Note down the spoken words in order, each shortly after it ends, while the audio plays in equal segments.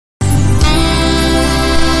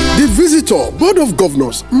Rector, Board of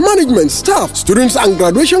Governors, Management, Staff, Students and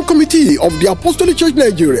Graduation Committee of the Apostolic Church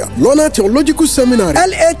Nigeria, LAWNA Theological Seminary,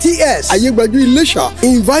 LATS, Ayegbaju Ilesa,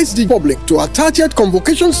 invites the public to a 30th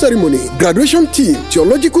convocation ceremony, graduation theme,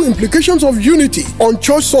 theological implications of unity on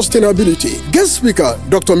church sustainability. Guest speaker,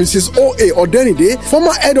 Dr. Mrs. O.A. Odenide,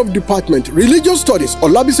 former head of Department, Religious Studies,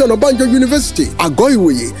 Olabisi Onabanjo University,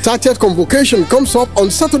 Agoiwoye. 30th convocation comes up on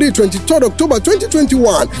Saturday, 23rd October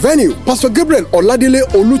 2021. Venue, Pastor Gabriel Oladile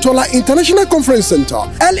Olutola International Conference Center,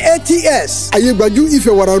 LATS, Ayegbaju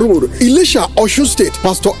Ifewara Road, Ilesha, Osun State.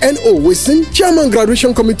 Pastor N.O. Wesin, Chairman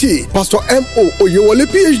Graduation Committee. Pastor M.O. Oyewole,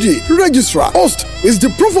 PhD, Registrar. Host is the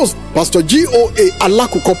Provost, Pastor G.O.A.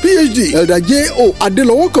 Alakuko, PhD. Elder J.O.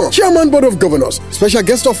 Adelowoko, Chairman Board of Governors. Special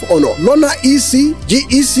guest of honor, LAWNA EC,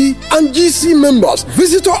 GEC, and GC members.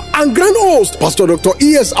 Visitor and grand host, Pastor Dr.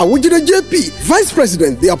 E.S. Awujide JP, Vice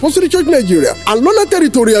President, the Apostolic Church Nigeria, and LAWNA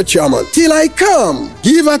Territorial Chairman. Till I come,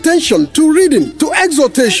 give attention to reading, to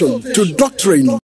exhortation, to doctrine.